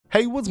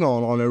Hey, what's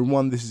going on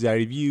everyone, this is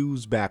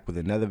iReviews back with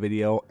another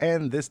video,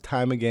 and this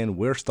time again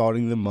we're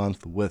starting the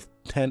month with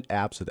 10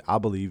 apps that I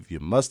believe you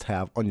must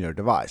have on your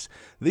device.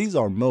 These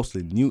are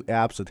mostly new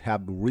apps that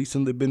have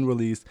recently been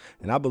released,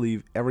 and I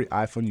believe every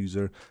iPhone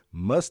user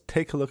must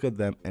take a look at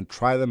them and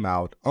try them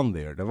out on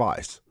their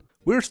device.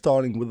 We're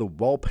starting with a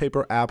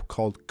wallpaper app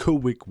called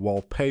Kuvik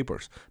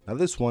Wallpapers. Now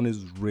this one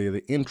is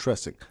really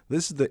interesting.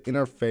 This is the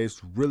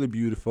interface, really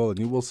beautiful, and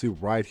you will see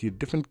right here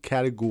different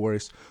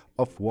categories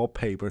of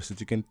wallpapers that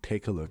you can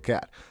take a look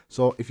at.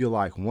 So if you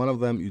like one of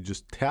them, you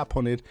just tap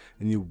on it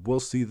and you will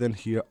see then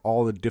here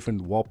all the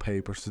different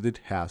wallpapers that it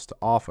has to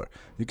offer.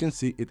 You can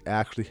see it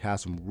actually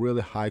has some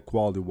really high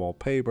quality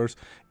wallpapers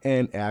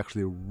and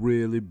actually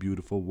really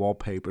beautiful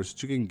wallpapers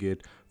that you can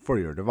get for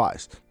your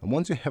device. And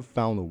once you have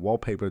found a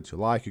wallpaper that you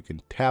like, you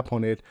can tap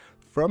on it.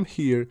 From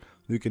here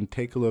you can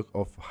take a look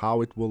of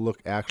how it will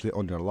look actually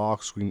on your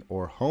lock screen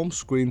or home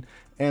screen,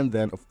 and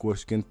then of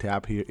course you can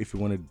tap here if you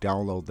want to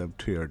download them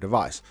to your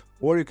device,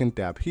 or you can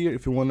tap here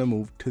if you want to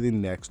move to the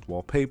next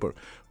wallpaper.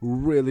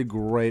 Really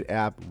great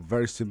app,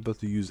 very simple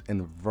to use,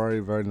 and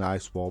very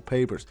nice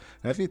wallpapers.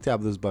 Now if you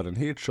tap this button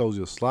here, it shows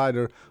you a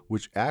slider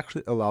which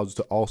actually allows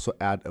you to also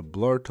add a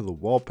blur to the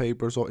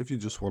wallpaper. So if you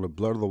just want to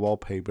blur the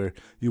wallpaper,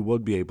 you will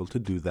be able to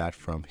do that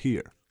from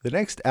here. The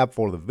next app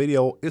for the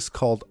video is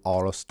called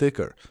Auto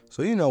Sticker.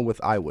 So you know, with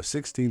iOS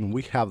 16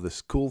 we have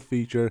this cool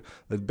feature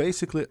that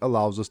basically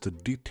allows us to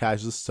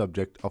detach the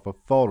subject of a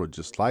photo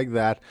just like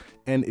that,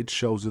 and it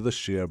shows you the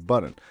share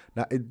button.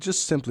 Now it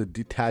just simply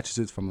detaches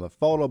it from the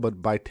photo,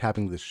 but by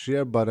tapping the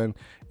share button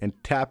and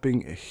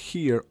tapping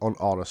here on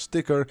Auto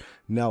Sticker,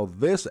 now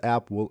this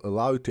app will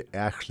allow you to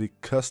actually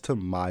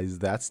customize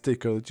that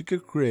sticker that you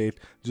could create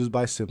just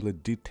by simply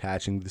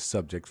detaching the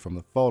subject from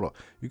the photo.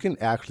 You can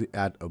actually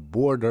add a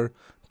border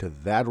to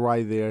that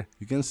right there.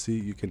 You can see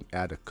you can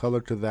add a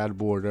color to that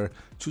border,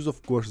 choose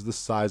of course the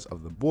size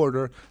of the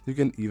border. You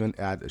can even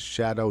add a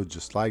shadow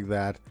just like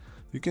that.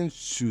 You can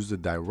choose the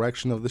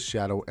direction of the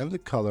shadow and the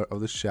color of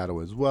the shadow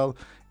as well,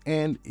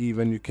 and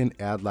even you can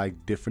add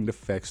like different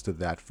effects to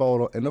that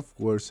photo, and of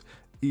course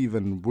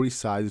even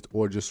resize it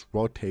or just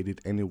rotate it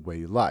any way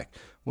you like.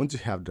 Once you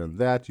have done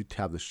that, you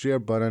tap the share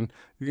button,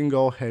 you can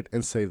go ahead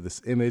and save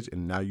this image,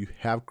 and now you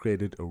have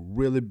created a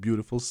really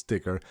beautiful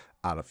sticker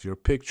out of your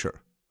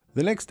picture.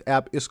 The next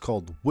app is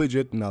called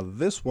Widget. Now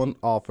this one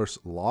offers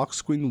lock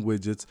screen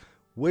widgets,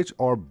 which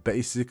are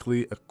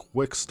basically a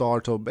quick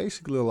start, so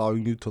basically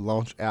allowing you to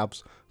launch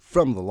apps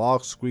from the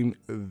lock screen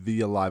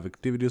via live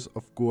activities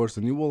of course.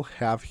 And you will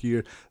have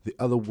here the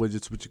other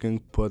widgets which you can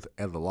put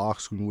at the lock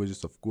screen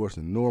widgets, of course,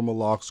 the normal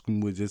lock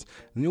screen widgets,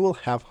 and you will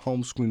have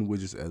home screen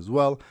widgets as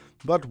well.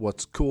 But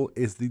what's cool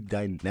is the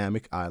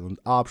dynamic island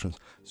options,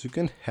 so you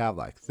can have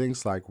like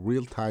things like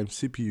real-time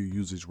CPU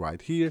usage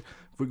right here.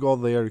 If we go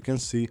there, you can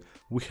see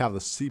we have the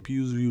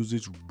CPU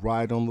usage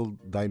right on the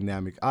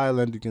dynamic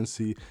island. You can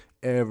see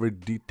every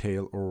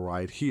detail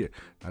right here.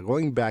 Now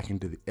going back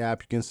into the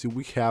app, you can see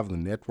we have the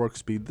network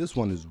speed. This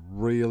one is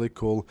really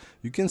cool.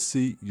 You can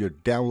see your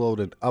download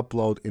and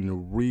upload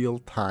in real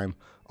time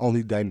on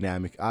the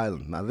dynamic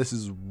island. Now this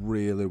is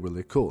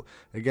really cool.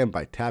 Again,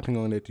 by tapping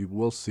on it, you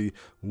will see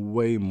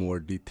way more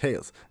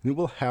details. You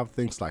will have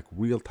things like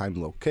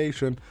real-time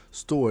location,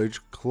 storage,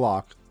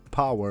 clock,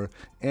 power,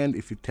 and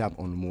if you tap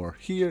on more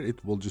here,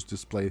 it will just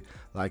display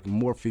like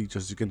more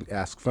features you can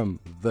ask from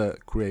the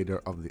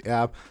creator of the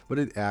app. But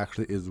it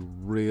actually is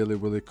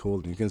really cool,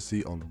 and you can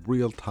see on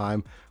real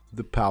time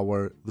the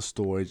power, the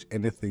storage,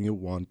 anything you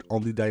want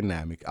on the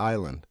dynamic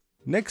island.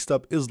 Next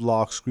up is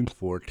LockScreen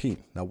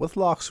 14. Now with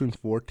LockScreen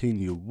 14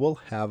 you will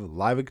have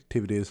live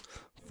activities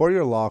for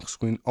your lock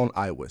screen on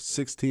iOS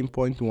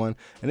 16.1,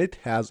 and it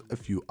has a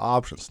few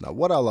options. Now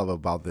what I love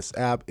about this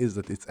app is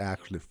that it's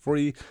actually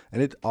free,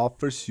 and it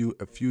offers you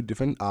a few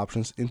different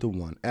options into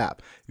one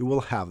app. You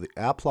will have the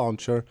app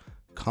launcher,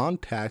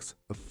 contacts,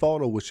 a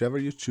photo, whichever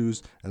you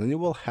choose, and then you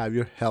will have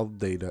your health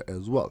data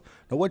as well.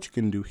 Now what you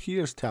can do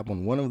here is tap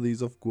on one of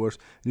these of course,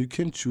 and you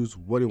can choose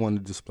what you want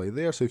to display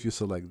there. So if you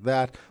select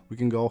that, we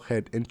can go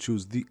ahead and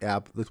choose the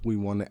app that we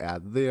want to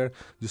add there,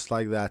 just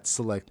like that.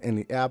 Select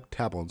any app,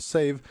 tap on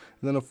save,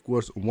 and then of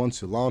course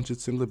once you launch it,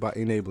 simply by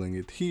enabling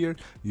it here,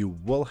 you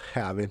will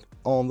have it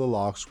on the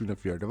lock screen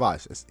of your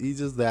device. As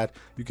easy as that.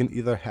 You can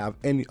either have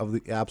any of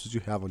the apps that you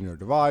have on your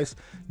device,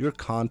 your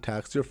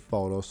contacts, your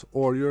photos,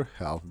 or your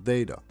health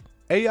data.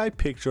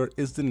 AiPicture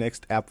is the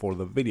next app for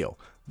the video.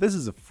 This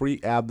is a free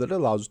app that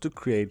allows you to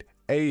create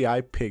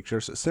AI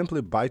pictures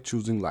simply by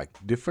choosing like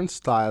different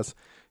styles,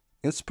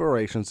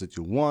 inspirations that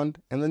you want,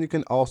 and then you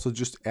can also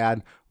just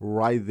add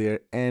right there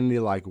any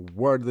like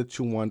word that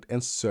you want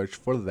and search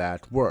for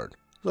that word.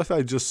 So if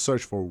I just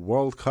search for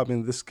World Cup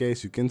in this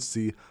case, you can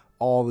see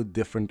all the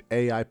different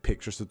AI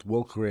pictures that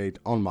will create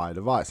on my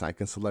device. I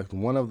can select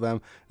one of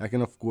them. I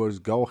can of course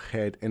go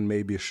ahead and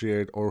maybe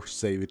share it or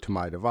save it to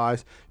my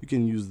device. You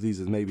can use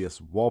these as maybe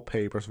as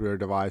wallpapers for your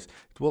device.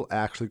 It will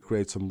actually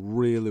create some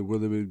really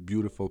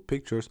beautiful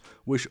pictures,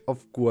 which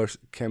of course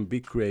can be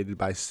created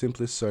by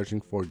simply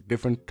searching for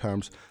different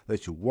terms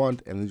that you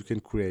want, and then you can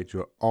create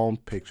your own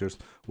pictures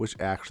which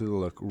actually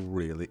look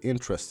really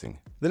interesting.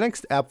 The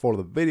next app for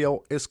the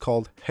video is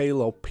called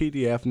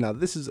HaloPDF. Now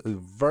this is a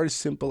very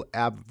simple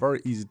app,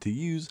 very easy to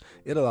use.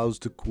 It allows you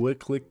to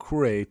quickly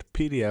create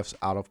PDFs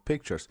out of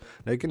pictures.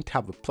 Now you can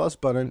tap the plus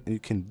button and you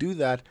can do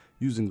that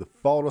using the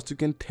photos you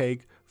can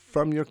take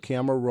from your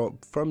camera roll,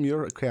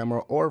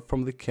 or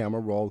from the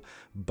camera roll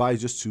by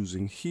just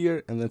choosing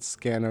here and then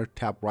scanner,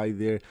 tap right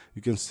there.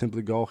 You can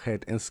simply go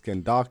ahead and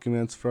scan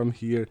documents from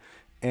here,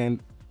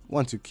 and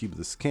once you keep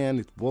the scan,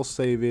 it will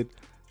save it.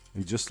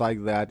 And just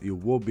like that, you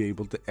will be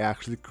able to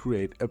actually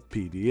create a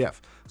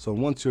PDF. So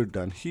once you're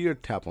done here,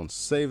 tap on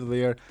save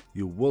there.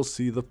 You will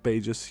see the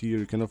pages here.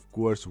 You can of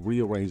course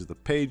rearrange the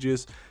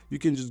pages. You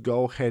can just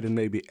go ahead and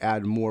maybe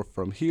add more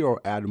from here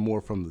or add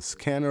more from the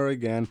scanner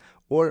again,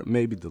 or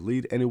maybe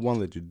delete any one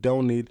that you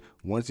don't need.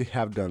 Once you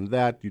have done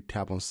that, you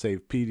tap on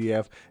save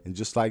PDF, and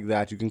just like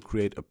that, you can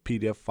create a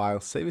PDF file,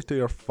 save it to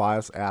your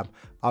files app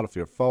out of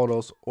your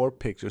photos or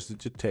pictures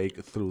that you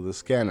take through the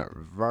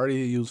scanner.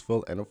 Very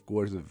useful, and of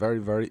course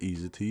very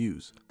easy to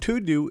use.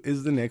 ToDue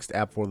is the next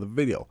app for the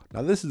video.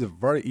 Now this is a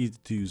very easy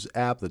to use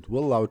app that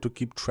will allow you to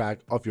keep track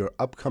of your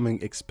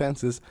upcoming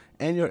expenses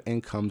and your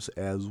incomes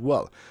as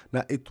well.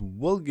 Now it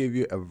will give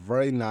you a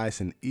very nice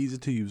and easy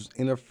to use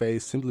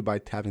interface. Simply by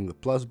tapping the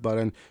plus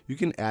button, you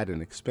can add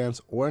an expense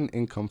or an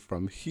income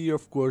from here.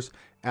 Of course,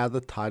 add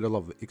the title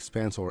of the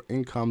expense or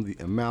income, the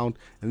amount,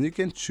 and you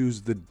can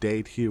choose the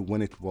date here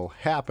when it will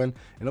happen.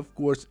 And of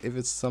course, if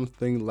it's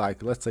something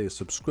like, let's say, a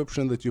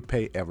subscription that you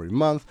pay every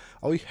month,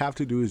 all you have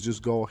to do is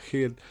just go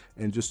ahead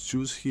and just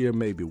choose here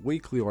maybe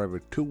weekly or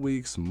every 2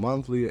 weeks,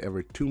 monthly,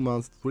 every 2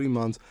 months, 3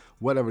 months,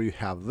 whatever you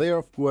have there.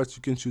 Of course,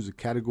 you can choose a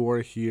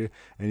category here,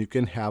 and you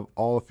can have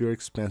all of your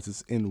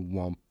expenses in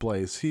one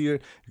place here.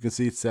 You can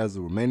see it says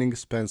the remaining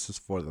expenses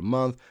for the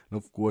month, and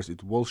of course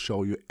it will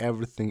show you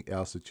everything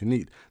else that you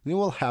need. Then you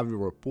will have your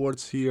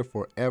reports here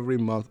for every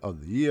month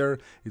of the year.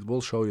 It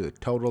will show you the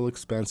total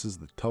expenses,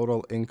 the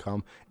total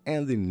income,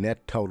 and the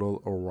net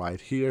total right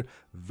here.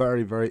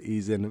 Very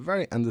easy and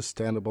very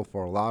understandable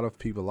for a lot of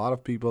people. A lot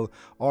of people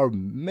are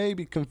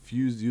maybe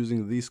confused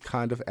using these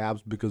kind of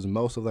apps because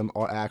most of them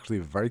are actually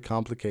very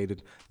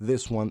complicated.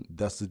 This one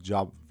does the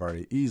job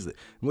very easily.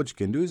 And what you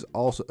can do is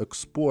also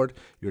export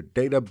your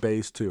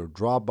database to your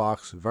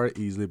Dropbox very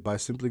easily by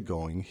simply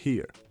going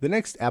here. The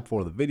next app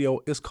for the video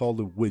is called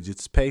the Widget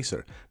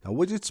Spacer. Now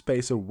Widget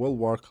Spacer will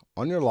work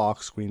on your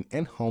lock screen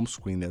and home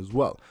screen as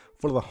well.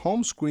 For the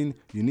home screen,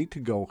 you need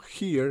to go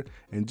here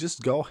and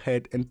just go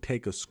ahead and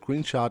take a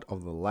screenshot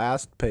of the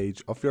last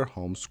page of your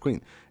home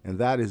screen. And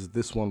that is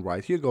this one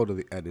right here. Go to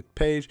the edit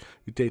page,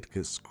 you take a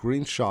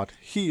screenshot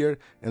here,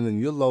 and then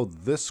you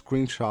load this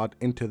screenshot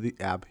into the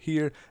app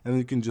here, and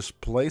you can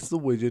just place the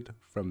widget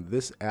from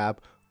this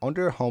app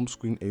under your home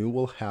screen and you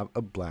will have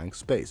a blank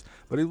space.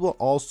 But it will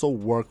also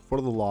work for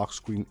the lock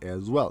screen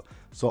as well.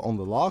 So on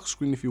the lock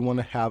screen, if you want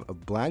to have a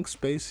blank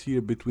space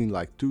here between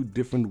like 2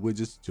 different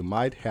widgets you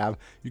might have,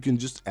 you can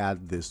just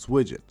add this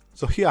widget.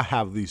 So here I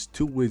have these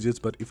 2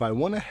 widgets, but if I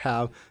want to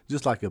have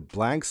just like a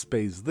blank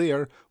space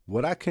there,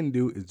 what I can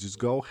do is just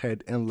go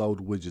ahead and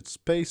load Widget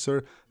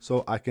Spacer.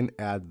 So I can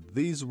add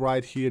these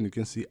right here, and you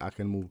can see I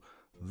can move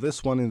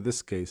this one in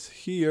this case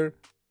here.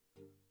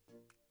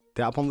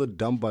 Tap on the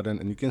done button,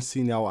 and you can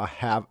see now I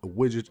have a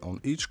widget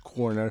on each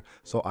corner,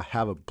 so I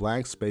have a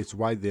blank space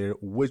right there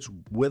with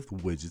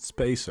Widget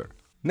Spacer.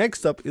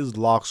 Next up is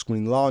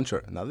LockScreen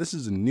Launcher. Now this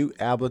is a new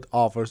app that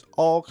offers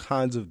all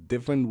kinds of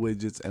different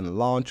widgets and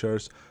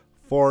launchers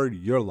for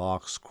your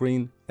lock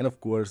screen, and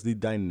of course the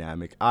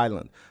dynamic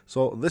island.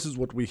 So this is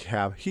what we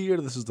have here.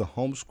 This is the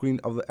home screen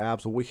of the app.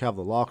 So we have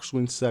the lock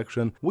screen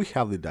section, we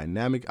have the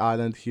dynamic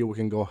island here. We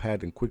can go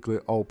ahead and quickly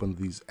open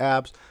these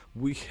apps.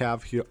 We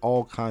have here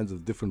all kinds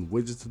of different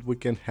widgets that we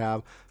can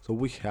have. So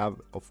we have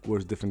of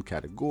course different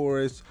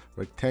categories,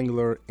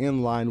 rectangular,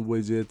 inline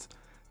widgets,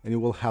 and you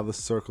will have the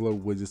circular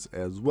widgets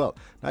as well.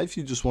 Now if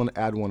you just want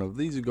to add one of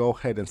these, you go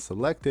ahead and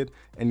select it,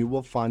 and you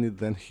will find it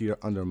then here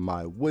under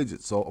my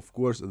widget. So of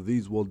course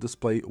these will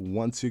display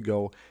once you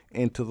go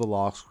into the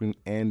lock screen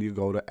and you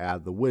go to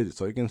add the widget.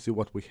 So you can see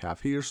what we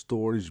have here: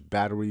 storage,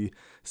 battery,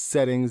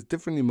 settings,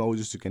 different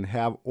emojis you can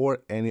have,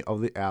 or any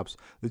of the apps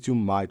that you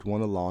might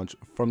want to launch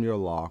from your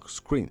lock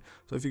screen.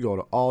 So if you go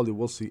to all, you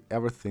will see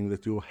everything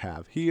that you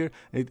have here.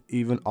 It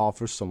even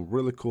offers some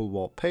really cool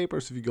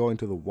wallpapers. If you go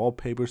into the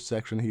wallpaper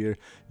section here,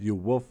 you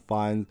will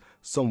find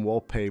some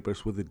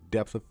wallpapers with the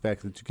depth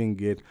effect that you can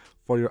get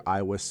for your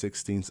iOS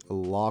 16's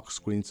lock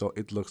screen. So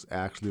it looks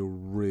actually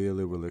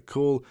really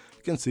cool.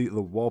 You can see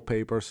the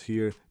wallpapers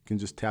here. You can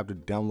just tap to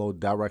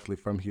download directly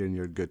from here and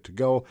you're good to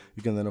go.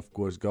 You can then of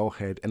course go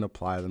ahead and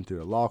apply them to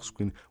your lock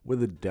screen with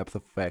the depth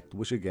effect,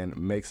 which again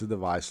makes the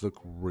device look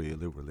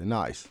really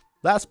nice.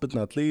 Last but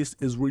not least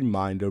is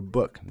Reminder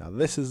Book. Now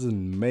this is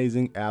an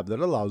amazing app that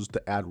allows you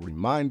to add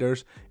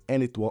reminders,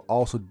 and it will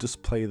also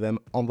display them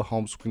on the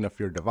home screen of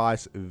your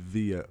device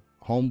via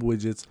home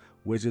widgets,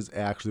 which is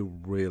actually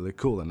really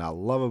cool. And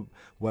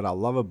what I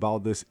love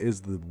about this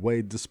is the way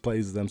it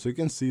displays them, so you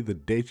can see the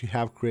date you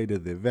have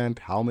created the event,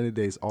 how many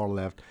days are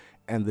left,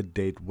 and the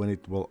date when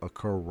it will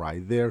occur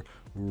right there.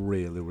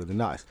 Really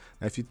nice.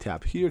 Now if you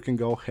tap here, you can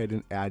go ahead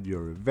and add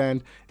your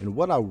event. And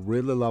what I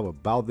really love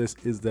about this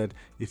is that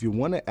if you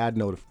want to add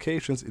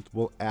notifications, it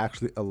will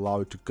actually allow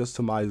you to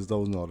customize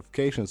those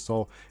notifications.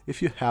 So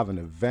if you have an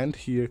event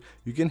here,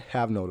 you can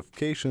have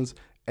notifications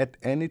at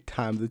any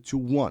time that you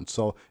want.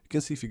 So you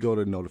can see if you go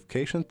to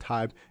notification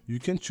type, you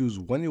can choose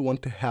when you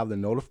want to have the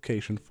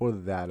notification for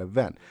that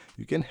event.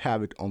 You can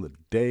have it on the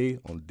day,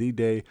 on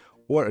D-Day,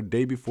 or a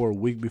day before, a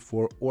week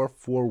before, or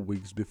 4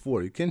 weeks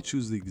before. You can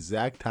choose the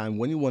exact time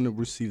when you want to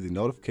receive the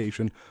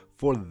notification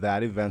for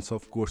that event, so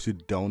of course you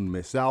don't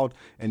miss out,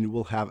 and you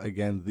will have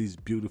again these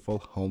beautiful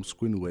home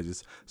screen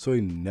widgets so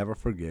you never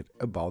forget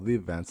about the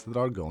events that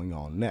are going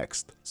on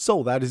next.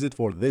 So that is it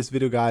for this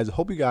video, guys.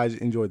 Hope you guys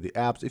enjoyed the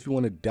apps. If you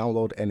want to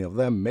download any of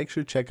them, make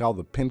sure to check out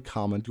the pinned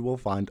comment. You will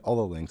find all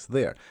the links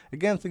there.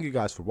 Again, thank you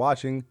guys for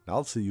watching, and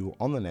I'll see you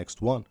on the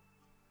next one.